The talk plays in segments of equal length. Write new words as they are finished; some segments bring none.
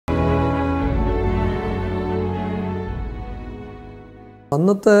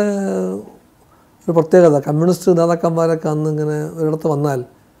അന്നത്തെ ഒരു പ്രത്യേകത കമ്മ്യൂണിസ്റ്റ് നേതാക്കന്മാരൊക്കെ അന്ന് ഇങ്ങനെ ഒരിടത്ത് വന്നാൽ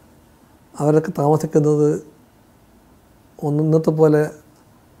അവരൊക്കെ താമസിക്കുന്നത് ഇന്നത്തെ പോലെ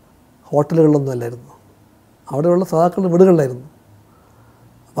ഹോട്ടലുകളിലൊന്നും അല്ലായിരുന്നു. അവിടെയുള്ള സഹാക്കളുടെ വീടുകളിലായിരുന്നു.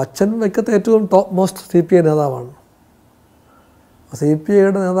 അച്ഛൻ വൈക്കത്തെ ഏറ്റവും ടോപ്പ് മോസ്റ്റ് CPI നേതാവാണ്.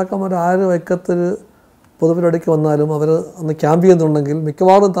 CPIയുടെ നേതാക്കന്മാർ ആര് വൈക്കത്തൊരു പൊതുപരിപാടിക്ക് വന്നാലും അവർ അന്ന് ക്യാമ്പ് ചെയ്യുന്നുണ്ടെങ്കിൽ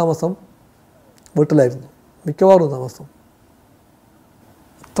മിക്കവാറും താമസം വീട്ടിലായിരുന്നു. മിക്കവാറും താമസം.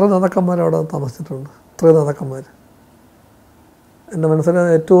 എത്ര നേതാക്കന്മാർ അവിടെ താമസിച്ചിട്ടുണ്ട്. ഇത്രയും നേതാക്കന്മാർ. എൻ്റെ മനസ്സിലെ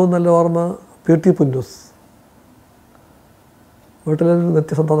ഏറ്റവും നല്ല ഓർമ്മ PT പുന്നൂസ്. വീട്ടിലൊരു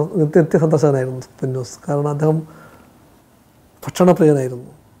നിത്യസന്ദർശകനായിരുന്നു പുന്നൂസ്. കാരണം അദ്ദേഹം ഭക്ഷണപ്രിയനായിരുന്നു.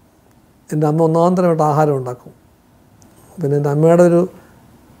 എൻ്റെ അമ്മ ഒന്നാന്തരമായിട്ട് ആഹാരം ഉണ്ടാക്കും. പിന്നെ എൻ്റെ അമ്മയുടെ ഒരു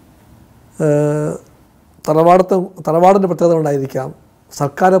തറവാടിൻ്റെ പ്രത്യേകത കൊണ്ടായിരിക്കാം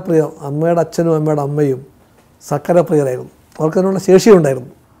സൽക്കാരപ്രിയം. അമ്മയുടെ അച്ഛനും അമ്മയുടെ അമ്മയും സൽക്കാരപ്രിയരായിരുന്നു. അവർക്ക് അതിനുള്ള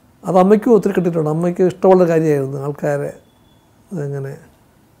ശേഷിയുണ്ടായിരുന്നു. അത് അമ്മയ്ക്കും ഒത്തിരി കിട്ടിയിട്ടുണ്ട്. അമ്മയ്ക്ക് ഇഷ്ടമുള്ള കാര്യമായിരുന്നു ആൾക്കാരെ ഇങ്ങനെ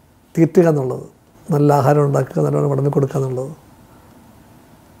തീറ്റുക എന്നുള്ളത്, നല്ല ആഹാരം ഉണ്ടാക്കുക, നല്ലോണം വിളമ്പി കൊടുക്കുക എന്നുള്ളത്.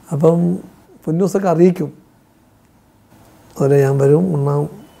 അപ്പം പുന്നൂസൊക്കെ അറിയിക്കും, അതിൽ ഞാൻ വരും, ഉണ്ണാൻ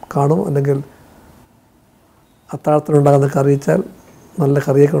കാണും, അല്ലെങ്കിൽ അത്താഴത്തിനുണ്ടാകുന്നതൊക്കെ അറിയിച്ചാൽ നല്ല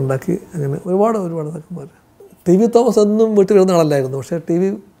കറിയൊക്കെ ഉണ്ടാക്കി. അങ്ങനെ ഒരുപാട് നേതാക്കന്മാർ. TV തോമസ് എന്നും വീട്ടിൽ വരുന്ന ആളല്ലായിരുന്നു. പക്ഷേ TV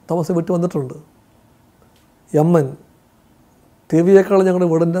തോമസ് വീട്ടിൽ വന്നിട്ടുണ്ട്. എമ്മൻ TV-യേക്കാൾ ഞങ്ങളുടെ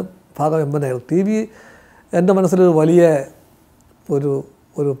വീടിൻ്റെ ഭാഗം എമ്മനായിരുന്നു. TV എൻ്റെ മനസ്സിലൊരു വലിയ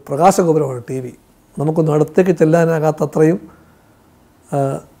ഒരു പ്രകാശഗോപുരമാണ് TV. നമുക്കൊന്നും അടുത്തേക്ക് ചെല്ലാനാകാത്ത അത്രയും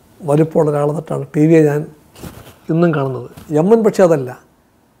വലിപ്പമുള്ള ഒരാളെന്നിട്ടാണ് TV-യെ ഞാൻ ഇന്നും കാണുന്നത്. എമ്മൻ പക്ഷേ അതല്ല.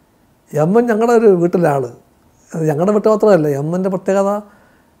 എമ്മൻ ഞങ്ങളുടെ ഒരു വീട്ടിലെ ആൾ. അത് ഞങ്ങളുടെ വീട്ടിൽ മാത്രമല്ല. എമ്മൻ്റെ പ്രത്യേകത,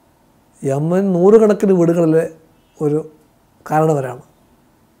 എമ്മൻ നൂറുകണക്കിന് വീടുകളിലെ ഒരു കാരണവരാണ്.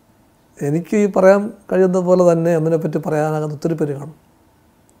 എനിക്ക് ഈ പറയാൻ കഴിയുന്ന പോലെ തന്നെ അമ്മനെ പറ്റി പറയാനാകുന്ന ഒത്തിരി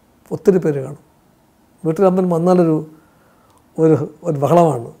പേര് കാണും. വീട്ടിൽ അമ്മൻ വന്നാലൊരു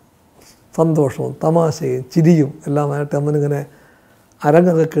ബഹളമാണ്. സന്തോഷവും തമാശയും ചിരിയും എല്ലാമായിട്ട് അമ്മനിങ്ങനെ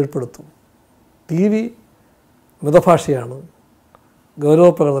അരങ്ങൊക്കെ കീഴ്പ്പെടുത്തും. TV മിതഭാഷയാണ്,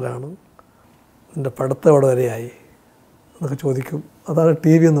 ഗൗരവപ്രകൃതരാണ്. എൻ്റെ പഠിത്തം എവിടെ വരെയായി എന്നൊക്കെ ചോദിക്കും. അതാണ്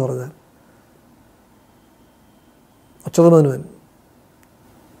TV എന്ന് പറഞ്ഞാൽ. അച്യുതമേനോൻ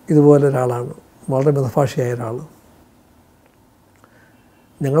ഇതുപോലെ ഒരാളാണ്, വളരെ മിതഭാഷയായ ഒരാൾ.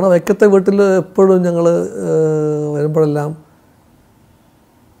 ഞങ്ങളുടെ വൈക്കത്തെ വീട്ടിൽ എപ്പോഴും ഞങ്ങൾ വരുമ്പോഴെല്ലാം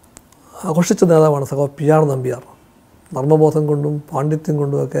ആഘോഷിച്ച നേതാവാണ് സഖാവ് PR നമ്പ്യാർ. നർമ്മബോധം കൊണ്ടും പാണ്ഡിത്യം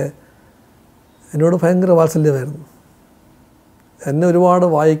കൊണ്ടുമൊക്കെ എന്നോട് ഭയങ്കര വാത്സല്യമായിരുന്നു. എന്നെ ഒരുപാട്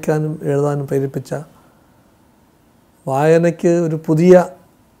വായിക്കാനും എഴുതാനും പ്രേരിപ്പിച്ച, വായനയ്ക്ക് ഒരു പുതിയ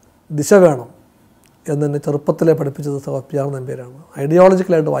ദിശ വേണം എന്നെ ചെറുപ്പത്തിലെ പഠിപ്പിച്ചത് സഖാവ് PR നമ്പ്യാരാണ്.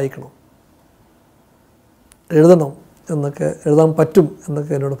 ഐഡിയോളജിക്കലായിട്ട് വായിക്കണം, എഴുതണം എന്നൊക്കെ, എഴുതാൻ പറ്റും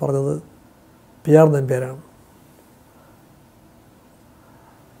എന്നൊക്കെ എന്നോട് പറഞ്ഞത് PR നമ്പ്യാരാണ്.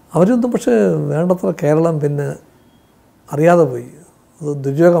 അവരൊന്നും പക്ഷേ വേണ്ടത്ര കേരളം പിന്നെ അറിയാതെ പോയി. അത്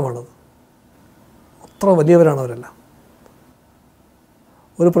ദുര്യോഗമാണത്. അത്ര വലിയവരാണ് അവരെല്ലാം.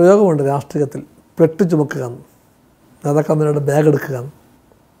 ഒരു പ്രയോഗമുണ്ട് രാഷ്ട്രീയത്തിൽ, പെട്ടി ചുമക്കുക. നേതാക്കന്മാരുടെ ബാഗ് എടുക്കുക.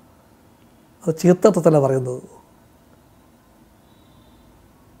 അത് ചീത്തർത്ഥത്തിലല്ല പറയുന്നത്.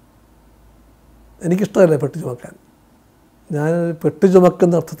 എനിക്കിഷ്ടമല്ല പെട്ടി ചുമക്കാൻ. ഞാൻ പെട്ടി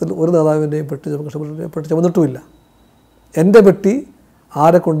ചുമക്കുന്ന അർത്ഥത്തിൽ ഒരു നേതാവിൻ്റെയും പെട്ടി ചുമന്നിട്ടുമില്ല. എൻ്റെ പെട്ടി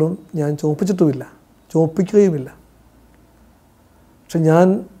ആരെക്കൊണ്ടും ഞാൻ ചുമപ്പിച്ചിട്ടുമില്ല, ചുമപ്പിക്കുകയുമില്ല. പക്ഷെ ഞാൻ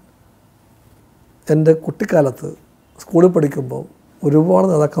എൻ്റെ കുട്ടിക്കാലത്ത് സ്കൂളിൽ പഠിക്കുമ്പോൾ ഒരുപാട്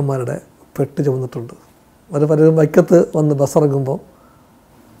നേതാക്കന്മാരുടെ പെട്ടി ചുമന്നിട്ടുണ്ട്. പലരും വൈക്കത്ത് വന്ന് ബസ് ഇറങ്ങുമ്പോൾ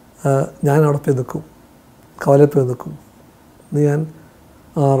ഞാൻ അവിടെ പോയി നിൽക്കും, കവലയിൽ പോയി നിൽക്കും. ഞാൻ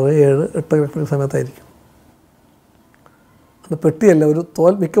 6, 7, 8 പഠിക്കുന്ന സമയത്തായിരിക്കും. അത് പെട്ടിയല്ല, ഒരു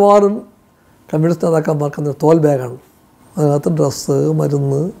തോൽ. മിക്കവാറും കമ്മ്യൂണിസ്റ്റ് നേതാക്കന്മാർക്ക് തോൽ ബാഗാണ്. അതിനകത്ത് ഡ്രസ്സ്,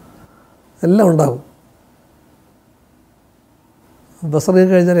 മരുന്ന് എല്ലാം ഉണ്ടാകും. ബസ് ഇറങ്ങി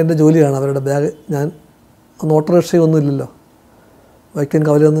കഴിഞ്ഞാൽ എൻ്റെ ജോലിയാണ് അവരുടെ ബാഗ്. ഞാൻ അന്ന് ഓട്ടോറിക്ഷയൊന്നും ഇല്ലല്ലോ, വൈക്കൻ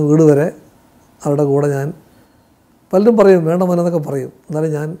കവലയിൽ നിന്ന് വീട് വരെ അവരുടെ കൂടെ ഞാൻ. പലരും പറയും വേണ്ട മോനെന്നൊക്കെ പറയും.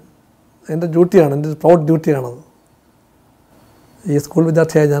 എന്നാലും ഞാൻ, എൻ്റെ ഡ്യൂട്ടിയാണ്, എൻ്റെ പ്രൗഡ് ഡ്യൂട്ടിയാണത്. ഈ സ്കൂൾ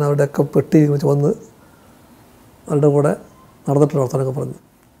വിദ്യാർത്ഥിയായി ഞാൻ അവിടെയൊക്കെ പെട്ടി വന്ന് അവരുടെ കൂടെ നടന്നിട്ടുള്ള വർത്തമാനമൊക്കെ പറഞ്ഞു.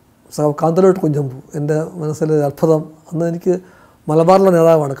 കാന്തലോട്ട് കുഞ്ഞമ്പു എൻ്റെ മനസ്സിലെ അത്ഭുതം. അന്ന് എനിക്ക് മലബാറിലെ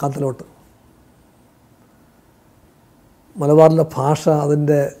നേതാവാണ് കാന്തലോട്ട്. മലബാറിലെ ഭാഷ,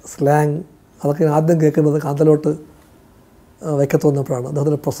 അതിൻ്റെ സ്ലാങ്, അതൊക്കെ ആദ്യം കേൾക്കുന്നത് കാന്തലോട്ട് വൈക്കത്ത് വന്നപ്പോഴാണ്.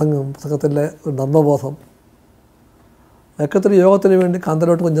 അദ്ദേഹത്തിൻ്റെ പ്രസംഗത്തിലെ ഒരു നർമ്മബോധം. വൈക്കത്തൊരു യോഗത്തിന് വേണ്ടി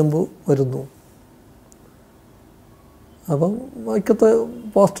കാന്തലോട്ട് കുഞ്ഞമ്പു വരുന്നു. അപ്പം വൈക്കത്തെ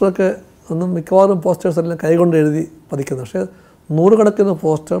പോസ്റ്ററൊക്കെ അന്ന് മിക്കവാറും പോസ്റ്റേഴ്സെല്ലാം കൈകൊണ്ട് എഴുതി പതിക്കുന്നത്. പക്ഷേ നൂറുകണക്കിന്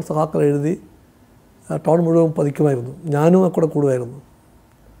പോസ്റ്റർ സഹാക്കൾ എഴുതി ടൗൺ മുഴുവൻ പതിക്കുമായിരുന്നു. ഞാനും കൂടെ കൂടുമായിരുന്നു.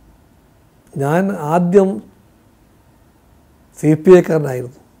 ഞാൻ ആദ്യം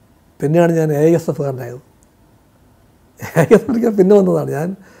CPI-കാരനായിരുന്നു, പിന്നെയാണ് ഞാൻ AISF-കാരനായത്. AISF പഠിക്കാൻ പിന്നെ വന്നതാണ്. ഞാൻ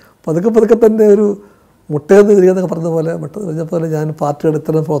പതുക്കെ തന്നെ ഒരു മുട്ടയെന്ന് തിരികെന്നൊക്കെ പറഞ്ഞ പോലെ ഞാൻ പാർട്ടിയുടെ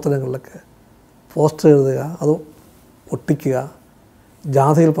ഇത്തരം പ്രവർത്തനങ്ങളിലൊക്കെ പോസ്റ്റർ എഴുതുക, അത് ഒട്ടിക്കുക,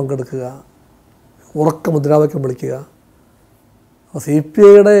 ജാഥയിൽ പങ്കെടുക്കുക, ഉറക്ക മുദ്രാവാക്യം വിളിക്കുക. അപ്പോൾ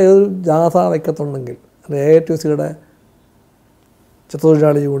CPI-യുടെ ഒരു ജാഥ വയ്ക്കത്തുണ്ടെങ്കിൽ, അല്ലെങ്കിൽ AITUC-യുടെ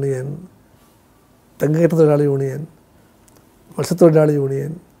ചെത്തൊഴിലാളി യൂണിയൻ, തെങ്ങേറ്റ തൊഴിലാളി യൂണിയൻ, മത്സ്യത്തൊഴിലാളി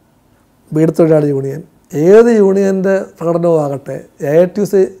യൂണിയൻ, ബീഡ് തൊഴിലാളി യൂണിയൻ, ഏത് യൂണിയൻ്റെ പ്രകടനവും ആകട്ടെ,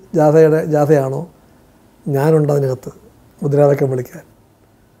 AITUC ജാഥയാണോ ഞാനുണ്ട് അതിനകത്ത് മുദ്രാവാക്യം വിളിക്കാൻ.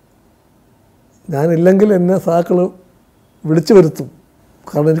 ഞാനില്ലെങ്കിൽ എന്നെ സഹാക്കൾ വിളിച്ചു വരുത്തും.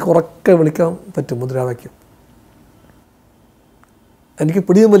 കാരണം എനിക്ക് ഉറക്കെ വിളിക്കാൻ പറ്റും മുദ്രാവാക്യം. എനിക്ക്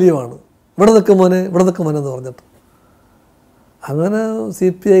പിടിയും വലിയുമാണ്, ഇവിടെ നിൽക്കും മോനെ എന്ന് പറഞ്ഞിട്ട്. അങ്ങനെ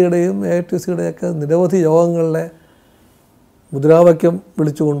CPI-യുടെയും AITUC-യുടെയൊക്കെ നിരവധി യോഗങ്ങളിലെ മുദ്രാവാക്യം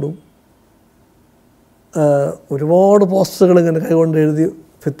വിളിച്ചുകൊണ്ടും ഒരുപാട് പോസ്റ്ററുകൾ ഇങ്ങനെ കൈകൊണ്ട് എഴുതി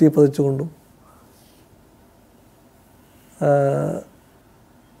ഭിത്തി പതിച്ചുകൊണ്ടും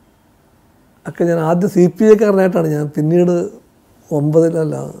ഒക്കെ ഞാൻ ആദ്യം CPI-കാരനായിട്ടാണ് ഞാൻ പിന്നീട്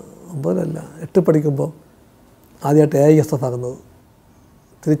 8 പഠിക്കുമ്പോൾ ആദ്യമായിട്ട് AISF ആകുന്നത്.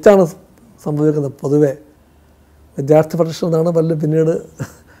 തിരിച്ചാണ് സംഭവിക്കുന്നത്. പൊതുവെ വിദ്യാർത്ഥി ഫെഡറേഷനിൽ നിന്നാണ് പലരും പിന്നീട്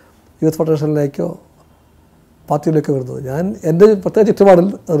യൂത്ത് ഫെഡറേഷനിലേക്കോ പാർട്ടിയിലേക്കോ വരുന്നത്. ഞാൻ എൻ്റെ പ്രത്യേക ചുറ്റുപാടിൽ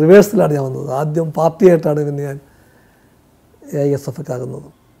റിവേഴ്സിലാണ് ഞാൻ വന്നത്. ആദ്യം പാർട്ടിയായിട്ടാണ് പിന്നെ ഞാൻ AISF-ക്കാകുന്നത്.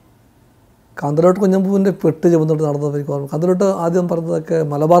 കാന്തലോട്ട് കുഞ്ഞമ്പൂവിൻ്റെ പെട്ട് ചുമന്നിട്ട് നടന്നത് എനിക്ക് ഓർമ്മ. കാന്തലോട്ട് ആദ്യം പറഞ്ഞതൊക്കെ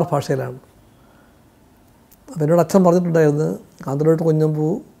മലബാർ ഭാഷയിലാണ്. അപ്പോൾ എന്നോട് അച്ഛൻ പറഞ്ഞിട്ടുണ്ടായിരുന്നു, കാന്തലോട്ട് കുഞ്ഞമ്പൂ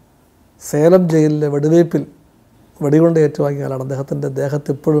സേലം ജയിലിലെ വെടിവയ്പ്പിൽ വെടികൊണ്ട് ഏറ്റുവാങ്ങിയ ആളാണ്. അദ്ദേഹത്തിൻ്റെ ദേഹത്ത്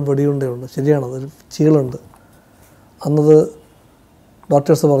ഇപ്പോഴും വെടിയുണ്ടയുണ്ട്. ശരിയാണ്, അതൊരു ചീളുണ്ട്. അന്നത്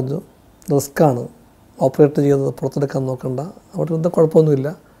ഡോക്ടേഴ്സ് പറഞ്ഞു റിസ്ക്കാണ്, ഓപ്പറേറ്റ് ചെയ്ത് പുറത്തെടുക്കാൻ നോക്കണ്ട, അവിടെ എന്താ കുഴപ്പമൊന്നുമില്ല.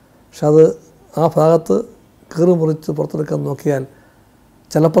 പക്ഷെ അത് ആ ഭാഗത്ത് കീറി മുറിച്ച് പുറത്തെടുക്കാൻ നോക്കിയാൽ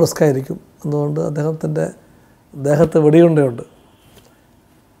ചിലപ്പോൾ റിസ്ക്കായിരിക്കും. അതുകൊണ്ട് അദ്ദേഹത്തിൻ്റെ ദേഹത്ത് വെടിയുണ്ടയുണ്ട്.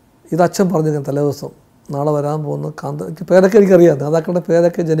 ഇത് അച്ഛൻ പറഞ്ഞു ഞാൻ തലേ ദിവസം നാളെ വരാൻ പോകുന്ന എനിക്ക് പേരൊക്കെ എനിക്കറിയാം. നേതാക്കളുടെ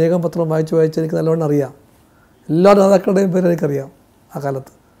പേരൊക്കെ ജനീകം പത്രം വായിച്ച് എനിക്ക് നല്ലവണ്ണം അറിയാം. എല്ലാ നേതാക്കളുടെയും പേര് എനിക്കറിയാം. ആ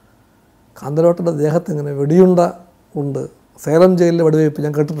കാലത്ത് കാന്തലോട്ടിൻ്റെ ദേഹത്ത് ഇങ്ങനെ വെടിയുണ്ട ഉണ്ട്. സേലം ജയിലിലെ വെടിവയ്പ്പ്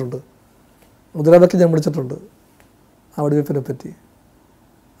ഞാൻ കേട്ടിട്ടുണ്ട്. മുദ്രാവാക്യം ഞാൻ വിളിച്ചിട്ടുണ്ട് ആ വെടിവയ്പ്പിനെ പറ്റി.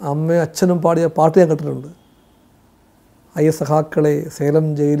 അമ്മയും അച്ഛനും പാടിയ പാട്ട് ഞാൻ കേട്ടിട്ടുണ്ട്. അയ്യ സഖാക്കളെ, സേലം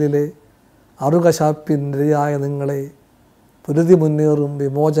ജയിലിലെ അറുകശാപ്പിനിരയായ നിങ്ങളെ, പൊരുതി മുന്നേറും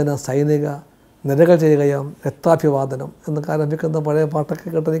വിമോചന സൈനിക നിരകൾ ചെയ്യുകയാം രക്താഭിവാദനം എന്നൊക്കെ ആരംഭിക്കുന്ന പഴയ പാട്ടൊക്കെ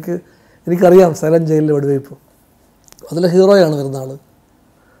കേട്ട് എനിക്കറിയാം സേലം ജയിലിലെ വെടിവയ്പ്പ്. അതിലെ ഹീറോയാണ് വരുന്ന ആൾ,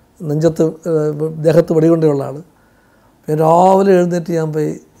 നെഞ്ചത്ത് ദേഹത്ത് വെടികൊണ്ടുള്ള ആൾ. പിന്നെ രാവിലെ എഴുന്നേറ്റ് ഞാൻ പോയി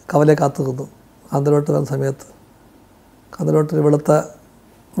കവലെ കാത്തു നിന്നു. കാന്തലോട്ട് വരുന്ന സമയത്ത് കാന്തലോട്ടൊരു വെളുത്ത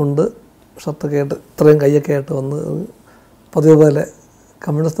മുണ്ട് ഷർട്ടൊക്കെ ആയിട്ട് ഇത്രയും കൈയൊക്കെ ആയിട്ട് വന്ന് പതിവ് പോലെ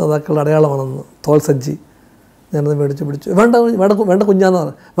കമ്മ്യൂണിസ്റ്റ് നേതാക്കളുടെ അടയാളമാണെന്ന് തോൾ സജ്ജി. ഞാനത് മേടിച്ച് പിടിച്ചു. വേണ്ട കുഞ്ഞാന്ന്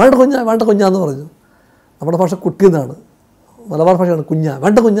പറഞ്ഞു. നമ്മുടെ ഭാഷ കുട്ടിയെന്നാണ്, മലബാർ ഭാഷയാണ്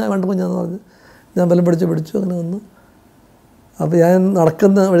വേണ്ട കുഞ്ഞാന്ന് പറഞ്ഞു. ഞാൻ ബലം പിടിച്ചു അങ്ങനെ വന്നു. അപ്പോൾ ഞാൻ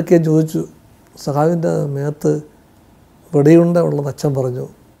നടക്കുന്ന വഴിക്ക് ഞാൻ ചോദിച്ചു, സഖാവിൻ്റെ മേത്ത് വെടിയുണ്ട ഉള്ളത് അച്ഛൻ പറഞ്ഞു,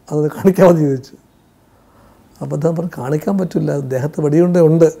 അത് കാണിക്കാമെന്ന് ചോദിച്ചു. അപ്പോൾ അദ്ദേഹം പറഞ്ഞു കാണിക്കാൻ പറ്റില്ല, ദേഹത്ത് വെടിയുണ്ട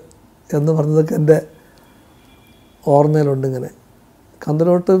ഉണ്ട് എന്ന് പറഞ്ഞതൊക്കെ എൻ്റെ ഓർമ്മയിലുണ്ട്. ഇങ്ങനെ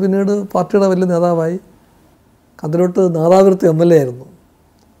കാന്തലോട്ട് പിന്നീട് പാർട്ടിയുടെ വലിയ നേതാവായി. കാന്തലോട്ട് നാദാപുരത്ത് MLA ആയിരുന്നു,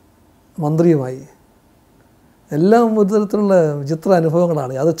 മന്ത്രിയുമായി. എല്ലാം ഒരു തരത്തിലുള്ള വിചിത്ര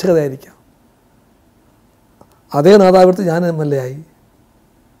അനുഭവങ്ങളാണ്. യാദൃച്ഛികതയായിരിക്കാം. അതേ നാദാപുരത്ത് ഞാൻ MLA ആയി.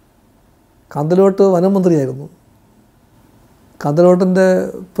 കാന്തലോട്ട് വനമന്ത്രിയായിരുന്നു. കാന്തലോട്ടിൻ്റെ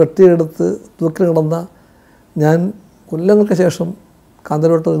പെട്ടിയെടുത്ത് തൂക്കി കിടന്ന ഞാൻ കൊല്ലങ്ങൾക്ക് ശേഷം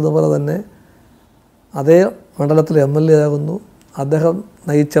കാന്തലോട്ട് ഇതുപോലെ തന്നെ അതേ മണ്ഡലത്തിൽ MLA ആകുന്നു. അദ്ദേഹം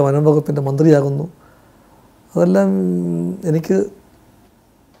നയിച്ച വനം വകുപ്പിൻ്റെ മന്ത്രിയാകുന്നു. അതെല്ലാം എനിക്ക്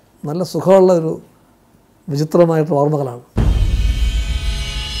നല്ല സുഖമുള്ള ഒരു വിചിത്രമായിട്ടുള്ള ഓർമ്മകളാണ്.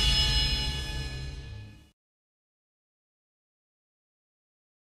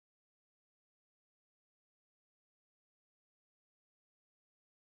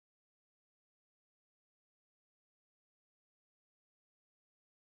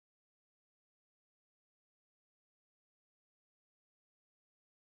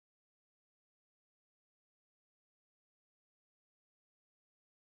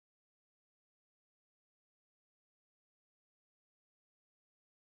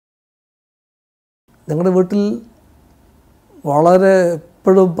 ഞങ്ങളുടെ വീട്ടിൽ വളരെ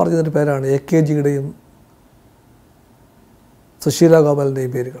എപ്പോഴും പറഞ്ഞൊരു പേരാണ് AKGയുടെയും സുശീല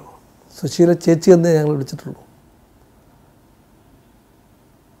ഗോപാലിൻ്റെയും പേരുകൾ. സുശീല ചേച്ചി എന്നേ ഞങ്ങൾ വിളിച്ചിട്ടുള്ളൂ.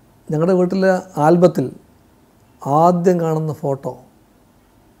 ഞങ്ങളുടെ വീട്ടിലെ ആൽബത്തിൽ ആദ്യം കാണുന്ന ഫോട്ടോ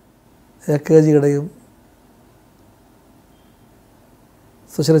AKGയുടെയും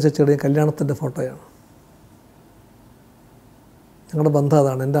സുശീല ചേച്ചിയുടെയും കല്യാണത്തിൻ്റെ ഫോട്ടോയാണ്. ഞങ്ങളുടെ ബന്ധം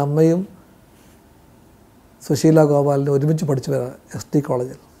അതാണ്. എൻ്റെ അമ്മയും സുശീല ഗോപാലിനെ ഒരുമിച്ച് പഠിച്ചവരാണ് SD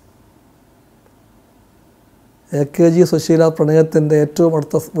കോളേജിൽ. AKG സുശീല പ്രണയത്തിൻ്റെ ഏറ്റവും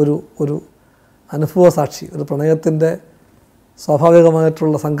അടുത്ത ഒരു അനുഭവ സാക്ഷി. ഒരു പ്രണയത്തിൻ്റെ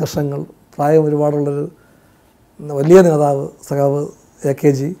സ്വാഭാവികമായിട്ടുള്ള സംഘർഷങ്ങൾ, പ്രായം ഒരുപാടുള്ളൊരു വലിയ നേതാവ് സഖാവ്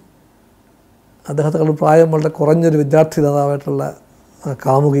AKG, അദ്ദേഹത്തെക്കാളും പ്രായം വളരെ കുറഞ്ഞൊരു വിദ്യാർത്ഥി നേതാവായിട്ടുള്ള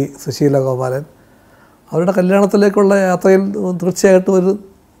കാമുകി സുശീല ഗോപാലൻ. അവരുടെ കല്യാണത്തിലേക്കുള്ള യാത്രയിൽ തീർച്ചയായിട്ടും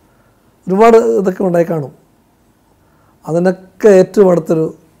ഒരുപാട് ഇതൊക്കെ ഉണ്ടായി കാണും. അതിനൊക്കെ ഏറ്റവും അടുത്തൊരു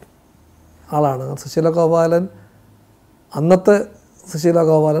ആളാണ് സുശീല ഗോപാലൻ. അന്നത്തെ സുശീല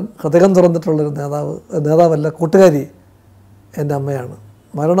ഗോപാലൻ ഹൃദയം തുറന്നിട്ടുള്ളൊരു നേതാവല്ല, കൂട്ടുകാരി എൻ്റെ അമ്മയാണ്.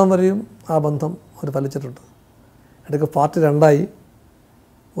 മരണം വരെയും ആ ബന്ധം അവർ പാലിച്ചിട്ടുണ്ട്. ഇടയ്ക്ക് പാർട്ടി രണ്ടായി.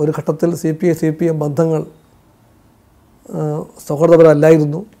 ഒരു ഘട്ടത്തിൽ CPM ബന്ധങ്ങൾ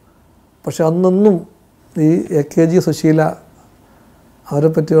സൗഹൃദപരമല്ലായിരുന്നു. പക്ഷെ അന്നൊന്നും ഈ AKG സുശീല അവരെ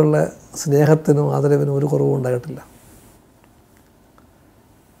പറ്റിയുള്ള സ്നേഹത്തിനും ആദരവിനും ഒരു കുറവും ഉണ്ടായിട്ടില്ല.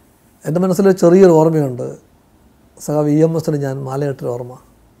 എൻ്റെ മനസ്സിൽ ചെറിയൊരു ഓർമ്മയുണ്ട്. സഖാവ് EMSന് ഞാൻ മാലയിട്ടൊരു ഓർമ്മ.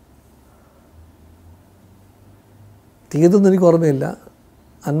 തീയതൊന്നും എനിക്ക് ഓർമ്മയില്ല.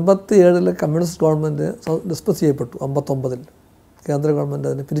 57 കമ്മ്യൂണിസ്റ്റ് ഗവൺമെൻറ് ഡിസ്പസ് ചെയ്യപ്പെട്ടു. 59 കേന്ദ്ര ഗവൺമെൻറ്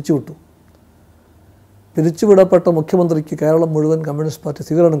അതിനെ പിരിച്ചുവിട്ടു. പിരിച്ചുവിടപ്പെട്ട മുഖ്യമന്ത്രിക്ക് കേരളം മുഴുവൻ കമ്മ്യൂണിസ്റ്റ് പാർട്ടി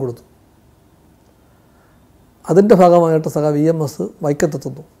സ്വീകരണം കൊടുത്തു. അതിൻ്റെ ഭാഗമായിട്ട് സഖാവ് EMS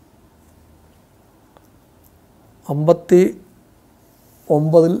വൈക്കത്തെത്തുന്നു.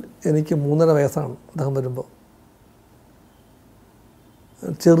 59 എനിക്ക് 3.5 വയസ്സാണ് അദ്ദേഹം വരുമ്പോൾ.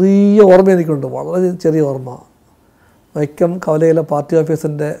 ചെറിയ ഓർമ്മ എനിക്കുണ്ട്, വളരെ ചെറിയ ഓർമ്മ. വൈക്കം കവലയിലെ പാർട്ടി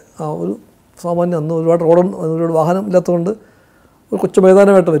ഓഫീസിൻ്റെ ആ ഒരു സാമാന്യം അന്ന് ഒരുപാട് ഒരുപാട് വാഹനം ഇല്ലാത്തതുകൊണ്ട് ഒരു കൊച്ചു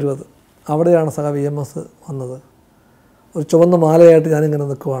മൈതാനമായിട്ട് വരും. അവിടെയാണ് സഖാവ് EMS വന്നത്. ഒരു ചുവന്ന മാലയായിട്ട് ഞാനിങ്ങനെ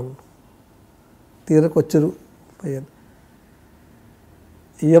നിൽക്കുവാണ്. തീരെ കൊച്ചൊരു പയ്യൻ.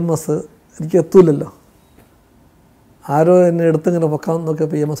 EMS എനിക്ക് എത്തൂലല്ലോ. ആരോ എന്നെ എടുത്തിങ്ങനെ പൊക്കാൻ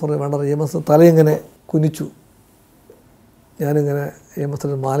നോക്കിയപ്പോൾ EMS പറഞ്ഞു വേണ്ട. EMS തലയിങ്ങനെ കുനിച്ചു. ഞാനിങ്ങനെ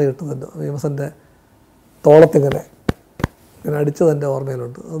EMSൻ്റെ മാല കിട്ടുന്നുണ്ട്. EMSൻ്റെ തോളത്തിങ്ങനെ അടിച്ചത് എൻ്റെ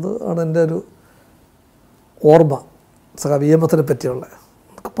ഓർമ്മയിലുണ്ട്. അത് ആണ് എൻ്റെ ഒരു ഓർമ്മ സഖാവ് EMSനെ പറ്റിയുള്ള.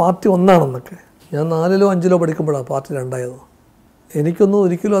 പാർട്ടി ഒന്നാണെന്നൊക്കെ ഞാൻ 4ലോ 5ലോ പഠിക്കുമ്പോഴാണ് പാർട്ടി രണ്ടായത്. എനിക്കൊന്നും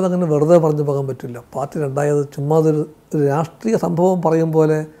ഒരിക്കലും അതങ്ങനെ വെറുതെ പറഞ്ഞു പോകാൻ പറ്റില്ല. പാർട്ടി രണ്ടായത് ചുമ്മാ ഒരു രാഷ്ട്രീയ സംഭവം പറയും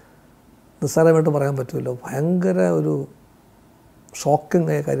പോലെ നിസ്സാരമായിട്ട് പറയാൻ പറ്റുമല്ലോ. ഭയങ്കര ഒരു ഷോക്കിംഗ്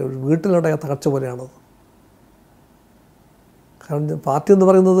ആയ കാര്യം, ഒരു വീട്ടിലുണ്ടായ തകർച്ച പോലെയാണത്. കാരണം പാർട്ടി എന്ന്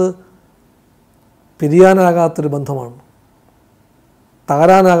പറയുന്നത് പിരിയാനാകാത്തൊരു ബന്ധമാണ്,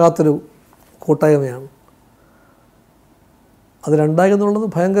 തകരാനാകാത്തൊരു കൂട്ടായ്മയാണ്. അത് രണ്ടായി എന്നുള്ളത്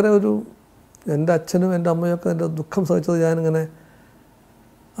ഭയങ്കര ഒരു, എൻ്റെ അച്ഛനും എൻ്റെ അമ്മയൊക്കെ എൻ്റെ ദുഃഖം സഹിച്ചത് ഞാനിങ്ങനെ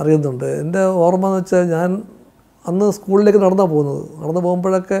അറിയുന്നുണ്ട്. എൻ്റെ ഓർമ്മ എന്ന് വെച്ചാൽ ഞാൻ അന്ന് സ്കൂളിലേക്ക് നടന്നു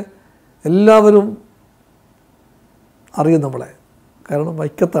പോകുമ്പോഴൊക്കെ എല്ലാവരും അറിയും നമ്മളെ. കാരണം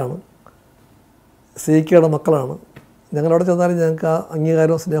വൈക്കത്താണ്, CKയുടെ മക്കളാണ്. ഞങ്ങളവിടെ ചെന്നാലും ഞങ്ങൾക്ക് ആ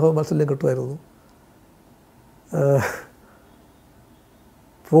അംഗീകാരവും സ്നേഹവും മത്സരം കിട്ടുമായിരുന്നു.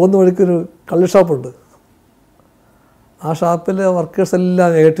 പോകുന്ന വഴിക്കൊരു കള്ള് ഷാപ്പുണ്ട്. ആ ഷാപ്പിലെ വർക്കേഴ്സ്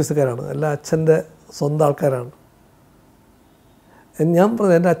എല്ലാം AITCക്കാരാണ്, എല്ലാം അച്ഛൻ്റെ സ്വന്തം ആൾക്കാരാണ്. ഞാൻ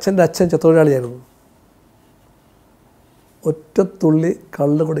പറഞ്ഞു എൻ്റെ അച്ഛൻ്റെ അച്ഛൻ ചെത്തൊഴിലാളിയായിരുന്നു. ഒറ്റത്തുള്ളി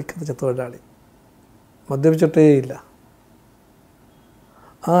കള്ള് കുടിക്കുന്ന ചെത്തൊഴിലാളി, മദ്യപിച്ചിട്ടേയില്ല.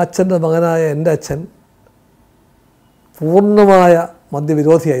 ആ അച്ഛൻ്റെ മകനായ എൻ്റെ അച്ഛൻ പൂർണ്ണമായ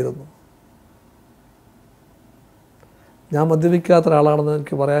മദ്യവിരോധിയായിരുന്നു. ഞാൻ മദ്യപിക്കാത്ത ഒരാളാണെന്ന്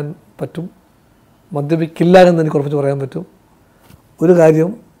എനിക്ക് പറയാൻ പറ്റും, മദ്യപിക്കില്ല എന്ന് എനിക്ക് ഉറപ്പിച്ച് പറയാൻ പറ്റും. ഒരു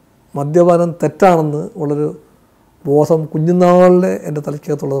കാര്യം, മദ്യപാനം തെറ്റാണെന്ന് ഉള്ളൊരു ബോധം കുഞ്ഞുനാളിലെ എൻ്റെ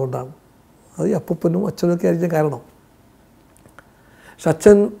തലയ്ക്കകത്തുള്ളത് കൊണ്ടാണ്. അത് ഈ അപ്പൂപ്പനും അച്ഛനൊക്കെ ആയിരിക്കും കാരണം. പക്ഷെ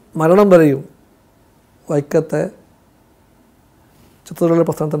അച്ഛൻ മരണം വരെയും വൈക്കത്തെ ചിത്രകല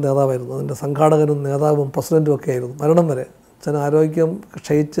പ്രസ്ഥാനത്തിൻ്റെ നേതാവായിരുന്നു. അതിൻ്റെ സംഘാടകനും നേതാവും പ്രസിഡൻറ്റും ഒക്കെ ആയിരുന്നു മരണം വരെ. അച്ഛൻ ആരോഗ്യം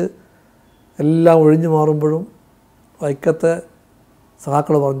ക്ഷയിച്ച് എല്ലാം ഒഴിഞ്ഞു മാറുമ്പോഴും വൈക്കത്തെ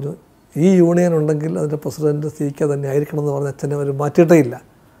സഹാക്കൾ പറഞ്ഞു ഈ യൂണിയൻ ഉണ്ടെങ്കിൽ അതിൻ്റെ പ്രസിഡൻറ്റ് CK തന്നെ ആയിരിക്കണം എന്ന് പറഞ്ഞ് അച്ഛനെ അവർ മാറ്റിയിട്ടേ ഇല്ല.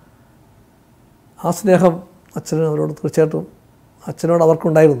 ആ സ്നേഹം അച്ഛന് അവരോട് തീർച്ചയായിട്ടും അച്ഛനോട്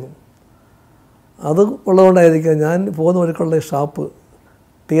അവർക്കുണ്ടായിരുന്നു. അത് ഉള്ളതുകൊണ്ടായിരിക്കും ഞാൻ പോകുന്ന വഴിക്കുള്ള ഈ ഷാപ്പ്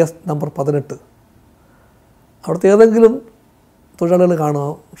TS നമ്പർ 18, അവിടുത്തെ ഏതെങ്കിലും തൊഴിലാളികൾ കാണുക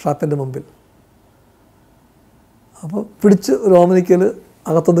ഷാപ്പിൻ്റെ മുമ്പിൽ. അപ്പോൾ പിടിച്ച് ഒരു ഓമനിക്കൽ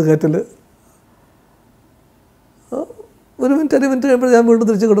അകത്തുനിന്ന് കയറ്റൽ. ഒരു മിനിറ്റ് 2 മിനിറ്റ് കഴിയുമ്പോൾ ഞാൻ വീണ്ടും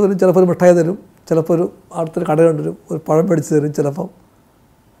തിരിച്ച് കൊണ്ടുവരും. ചിലപ്പോൾ ഒരു മിഠായി തരും, ചിലപ്പോൾ ഒരു അടുത്തൊരു കട കൊണ്ടുവരും, ഒരു പഴം മേടിച്ച് തരും.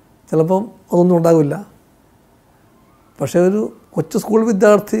 ചിലപ്പം അതൊന്നും ഉണ്ടാകില്ല. പക്ഷേ ഒരു കൊച്ചു സ്കൂൾ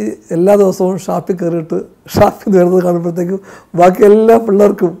വിദ്യാർത്ഥി എല്ലാ ദിവസവും ഷാപ്പിൽ കയറിയിട്ട് ഷാപ്പിൽ നിന്ന് വരുന്നത് കാണുമ്പോഴത്തേക്കും ബാക്കി എല്ലാ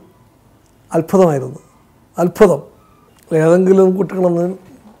പിള്ളേർക്കും അത്ഭുതമായിരുന്നു. അത്ഭുതം. ഏതെങ്കിലും കുട്ടികളൊന്ന്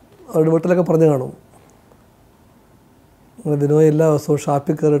അവരുടെ വീട്ടിലൊക്കെ പറഞ്ഞു കാണും, അങ്ങനെ ബിനോയ് എല്ലാ ദിവസവും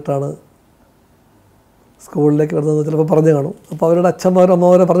ഷാപ്പിൽ കയറിയിട്ടാണ് സ്കൂളിലേക്ക് വരുന്നത് ചിലപ്പോൾ പറഞ്ഞു കാണും. അപ്പോൾ അവരുടെ അച്ഛന്മാരും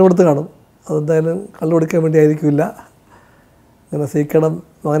അമ്മമാരും പറഞ്ഞു കൊടുത്ത് കാണും. അതെന്തായാലും കള്ളു കുടിക്കാൻ വേണ്ടി ആയിരിക്കില്ല, അങ്ങനെ സീക്കണം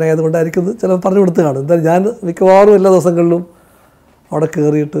മകനായതുകൊണ്ടായിരിക്കും ചിലപ്പോൾ പറഞ്ഞു കൊടുത്ത് കാണും. എന്തായാലും ഞാൻ മിക്കവാറും എല്ലാ ദിവസങ്ങളിലും അവിടെ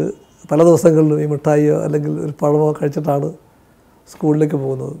കയറിയിട്ട് പല ദിവസങ്ങളിലും ഈ മിഠായിയോ അല്ലെങ്കിൽ ഒരു പഴമോ കഴിച്ചിട്ടാണ് സ്കൂളിലേക്ക്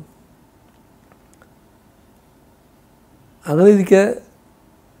പോകുന്നത്. അങ്ങനെ ഇരിക്കെ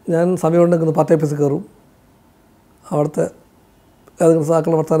ഞാൻ സമയമുണ്ടെങ്കിൽ പാർട്ടി ഓഫീസിൽ കയറും. അവിടുത്തെ ഏതെങ്കിലും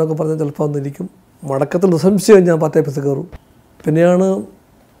സാക്കളുടെ വർത്താനമൊക്കെ പറഞ്ഞാൽ ചിലപ്പോൾ വന്നിരിക്കും. മടക്കത്തിൽ നിസ്സംശയം ഞാൻ പാർട്ടി ഓഫീസിൽ കയറും. പിന്നെയാണ്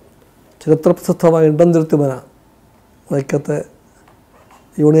ചരിത്രപ്രസിദ്ധമായ ഇണ്ടംതിരുത്തിമന വൈക്കത്തെ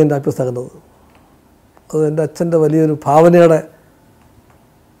യൂണിയൻ്റെ ഓഫീസാകുന്നത്. അത് എൻ്റെ അച്ഛൻ്റെ വലിയൊരു ഭാവനയുടെ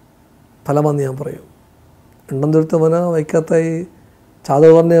ഫലമെന്ന് ഞാൻ പറയും. ഇണ്ടംതിരുത്തിമന വൈക്കത്തെ ഈ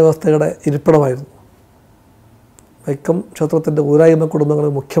ചാതുവർണ്ണ വ്യവസ്ഥയുടെ ഇരിപ്പിടമായിരുന്നു. വൈക്കം ക്ഷേത്രത്തിൻ്റെ ഊരായ്മ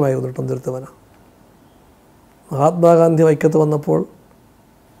കുടുംബങ്ങളിൽ മുഖ്യമായിരുന്നു ഇണ്ടംതിരുത്തിമന. മഹാത്മാഗാന്ധി വൈക്കത്ത് വന്നപ്പോൾ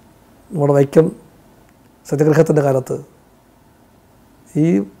നമ്മുടെ വൈക്കം സത്യാഗ്രഹത്തിൻ്റെ കാലത്ത് ഈ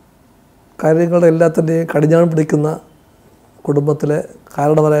കാര്യങ്ങളുടെ എല്ലാത്തിൻ്റെയും കടിഞ്ഞാൺ പിടിക്കുന്ന കുടുംബത്തിലെ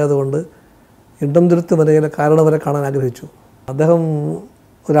കാരണവരായതുകൊണ്ട് ഇണ്ടംതിരുത്തിമനയിലെ കാരണവരെ കാണാൻ ആഗ്രഹിച്ചു. അദ്ദേഹം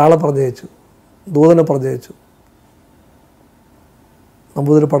ഒരാളെ പറഞ്ഞയച്ചു, ദൂതനെ പറഞ്ഞയച്ചു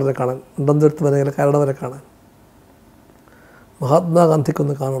നമ്പൂതിരിപ്പാടിനെ കാണാൻ, ഇണ്ടംതിരുത്തിമനയിലെ കാരണവരെ കാണാൻ.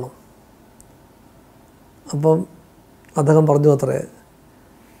 മഹാത്മാഗാന്ധിക്കൊന്ന് കാണണം. അപ്പം അദ്ദേഹം പറഞ്ഞു അത്രേ,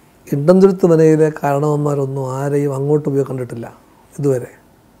 ഇണ്ടംതിരുത്തിമനയിലെ കാരണവന്മാരൊന്നും ആരെയും അങ്ങോട്ട് പോയി കണ്ടിട്ടില്ല ഇതുവരെ.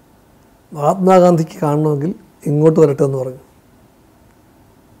 മഹാത്മാഗാന്ധിക്ക് കാണണമെങ്കിൽ ഇങ്ങോട്ട് വരട്ടെ എന്ന് പറഞ്ഞു.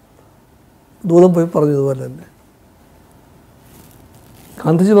 ദൂതം പോയി പറഞ്ഞു ഇതുപോലെ തന്നെ.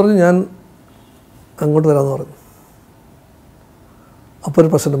 ഗാന്ധിജി പറഞ്ഞു ഞാൻ അങ്ങോട്ട് വരാമെന്ന് പറഞ്ഞു. അപ്പോൾ ഒരു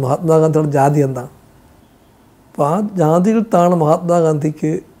പ്രശ്നം, മഹാത്മാഗാന്ധിയുടെ ജാതി എന്താണ്? അപ്പോൾ ആ ജാതിയിൽ താണ്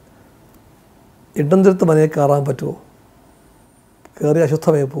മഹാത്മാഗാന്ധിക്ക് ഇണ്ടംതിരുത്തിമനയെ കയറാൻ പറ്റുമോ? കയറി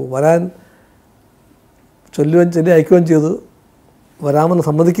അശുദ്ധമായി പോകും. വരാൻ ചൊല്ലി അയക്കുകയും ചെയ്തു, വരാമെന്ന്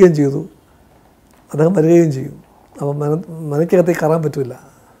സമ്മതിക്കുകയും ചെയ്തു. അദ്ദേഹം വരികയും ചെയ്യും. അപ്പം മനക്കകത്തേക്ക് കയറാൻ പറ്റില്ല,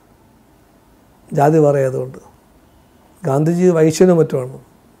 ജാതി പറയായതുകൊണ്ട്. ഗാന്ധിജി വൈശ്യനും മറ്റുമാണ്,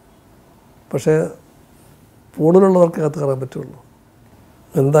 പക്ഷേ പൂണിലുള്ളവർക്ക് അകത്ത് കയറാൻ പറ്റുള്ളൂ.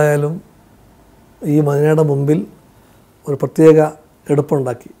 എന്തായാലും ഈ മനയുടെ മുമ്പിൽ ഒരു പ്രത്യേക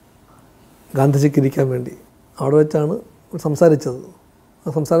എടുപ്പുണ്ടാക്കി ഗാന്ധിജിക്ക് ഇരിക്കാൻ വേണ്ടി. അവിടെ വെച്ചാണ് സംസാരിച്ചത്.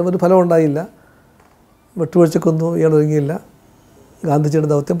 ആ സംസാരം ഒരു ഫലം ഉണ്ടായില്ല. വെട്ടുവീഴ്ചക്കൊന്നും ഇയാൾ ഒരുങ്ങിയില്ല. ഗാന്ധിജിയുടെ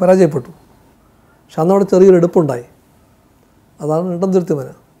ദൗത്യം പരാജയപ്പെട്ടു. പക്ഷെ അന്നവിടെ ചെറിയൊരു എടുപ്പുണ്ടായി. അതാണ് ഇണ്ടംതിരുത്തിമന.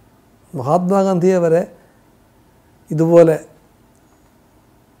 മഹാത്മാഗാന്ധിയെ വരെ ഇതുപോലെ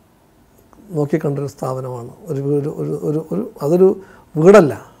നോക്കിക്കണ്ടൊരു സ്ഥാപനമാണ്. അതൊരു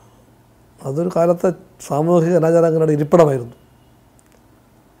വീടല്ല, അതൊരു കാലത്തെ സാമൂഹിക അനാചാരങ്ങളുടെ ഇരിപ്പിടമായിരുന്നു.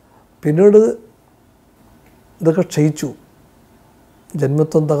 പിന്നീട് ഇതൊക്കെ ക്ഷയിച്ചു,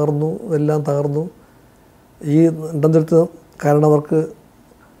 ജന്മത്വം തകർന്നു, എല്ലാം തകർന്നു. ഈ ഇണ്ടംതിരുത്ത് കാരണവർക്ക്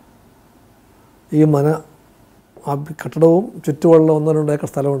ഈ മന ആ കെട്ടിടവും ചുറ്റുമുള്ള 1-2 ഏക്കർ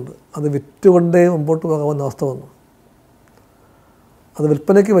സ്ഥലമുണ്ട്. അത് വിറ്റുകൊണ്ടേ മുമ്പോട്ട് പോകാവുന്ന അവസ്ഥ വന്നു. അത്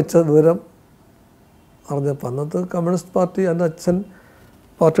വിൽപ്പനയ്ക്ക് വെച്ച വിവരം അറിഞ്ഞപ്പോൾ അന്നത്തെ കമ്മ്യൂണിസ്റ്റ് പാർട്ടി, എൻ്റെ അച്ഛൻ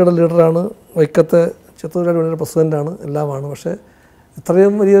പാർട്ടിയുടെ ലീഡറാണ്, വൈക്കത്തെ ചിത്തൂരാട് യൂണിയൻ്റെ പ്രസിഡൻ്റാണ്, എല്ലാമാണ്. പക്ഷേ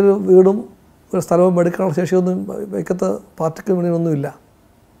ഇത്രയും വലിയൊരു വീടും ഒരു സ്ഥലവും മേടിക്കാനുള്ള ശേഷിയൊന്നും വൈക്കത്തെ പാർട്ടിക്ക് വേണ്ടിയൊന്നുമില്ല.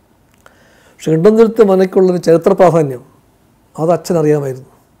 പക്ഷെ ഇണ്ടംതിരുത്തി മനയ്ക്കുള്ളൊരു ചരിത്ര പ്രാധാന്യം അത് അച്ഛനറിയാമായിരുന്നു.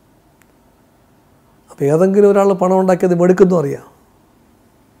 അപ്പോൾ ഏതെങ്കിലും ഒരാൾ പണം ഉണ്ടാക്കിയത് മേടിക്കുന്നു അറിയാം.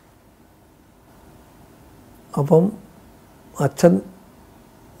 അപ്പം അച്ഛൻ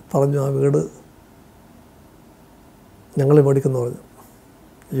പറഞ്ഞു ആ വീട് ഞങ്ങൾ മേടിക്കുന്നു പറഞ്ഞു.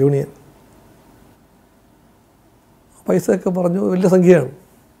 യൂണിയൻ പൈസയൊക്കെ പറഞ്ഞു, വലിയ സംഖ്യയാണ്.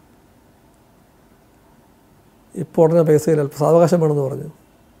 ഇപ്പോൾ ഉടനെ പൈസയില്ല, അല്പം സാവകാശം വേണമെന്ന് പറഞ്ഞു.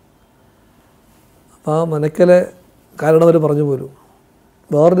 അപ്പോൾ ആ മനക്കലെ കാരണവർ പറഞ്ഞു പോലും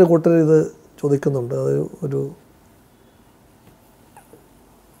വേറൊരു കൂട്ടർ ഇത് ചോദിക്കുന്നുണ്ട്. അത് ഒരു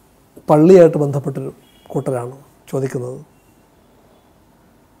പള്ളിയായിട്ട് ബന്ധപ്പെട്ടൊരു കൂട്ടരാണ് ചോദിക്കുന്നത്.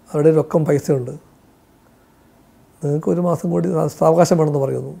 അവരുടെ രൊക്കം പൈസയുണ്ട്, നിങ്ങൾക്ക് 1 മാസം കൂടി സാവകാശം വേണമെന്ന്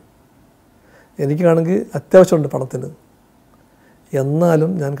പറയുന്നു. എനിക്കാണെങ്കിൽ അത്യാവശ്യമുണ്ട് പണത്തിന്,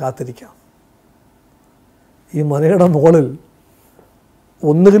 എന്നാലും ഞാൻ കാത്തിരിക്കാം. ഈ മനയുടെ മുകളിൽ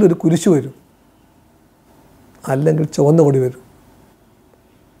ഒന്നുകിൽ ഒരു കുരിശ് വരും, അല്ലെങ്കിൽ ചുവന്ന കൊടി വരും.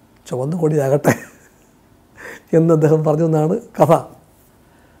 ചുവന്ന കൊടിയാകട്ടെ എന്ന് അദ്ദേഹം പറഞ്ഞു എന്നാണ് കഥ.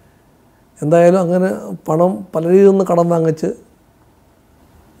 എന്തായാലും അങ്ങനെ പണം പലരിൽ നിന്ന് കടം വാങ്ങിച്ച്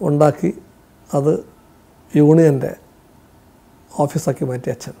ഉണ്ടാക്കി അത് യൂണിയൻ്റെ ഓഫീസാക്കി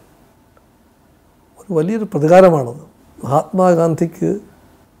മാറ്റിയ അച്ഛൻ. ഒരു വലിയൊരു പ്രതികാരമാണത്. മഹാത്മാഗാന്ധിക്ക്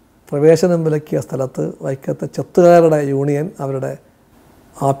പ്രവേശനം വിലക്കിയ സ്ഥലത്ത് വൈക്കത്തെ ചെത്തുകാരുടെ യൂണിയൻ അവരുടെ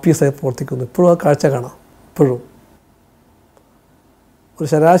ആപ്പീസായി പ്രവർത്തിക്കുന്നു. ഇപ്പോഴും ആ കാഴ്ച കാണാം. ഇപ്പോഴും ഒരു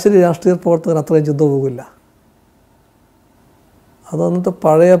ശരാശരി രാഷ്ട്രീയ പ്രവർത്തകൻ അത്രയും ചിന്ത പോകില്ല. അത് അന്നത്തെ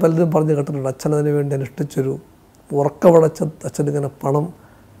പഴയ പലരും പറഞ്ഞ് കേട്ടിട്ടുണ്ട്. അച്ഛനതിന് വേണ്ടി അനുഷ്ഠിച്ചൊരു ഉറക്കമടച്ച അച്ഛനിങ്ങനെ പണം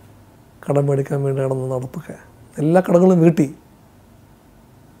കടം മേടിക്കാൻ വേണ്ടി നടന്ന നടപ്പൊക്കെ എല്ലാ കടങ്ങളും വീട്ടി.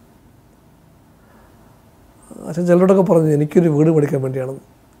 അച്ഛൻ ചിലരോടൊക്കെ പറഞ്ഞു എനിക്കൊരു വീട് മേടിക്കാൻ വേണ്ടിയാണെന്ന്.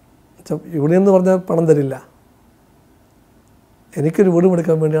 യൂണിയൻ എന്ന് പറഞ്ഞാൽ പണം തരില്ല, എനിക്കൊരു വീട്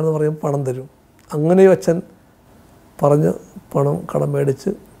മേടിക്കാൻ വേണ്ടിയാണെന്ന് പറയും, പണം തരും. അങ്ങനെയും അച്ഛൻ പറഞ്ഞ് പണം കടം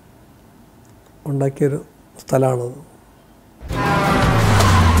മേടിച്ച് ഉണ്ടാക്കിയൊരു സ്ഥലമാണത്.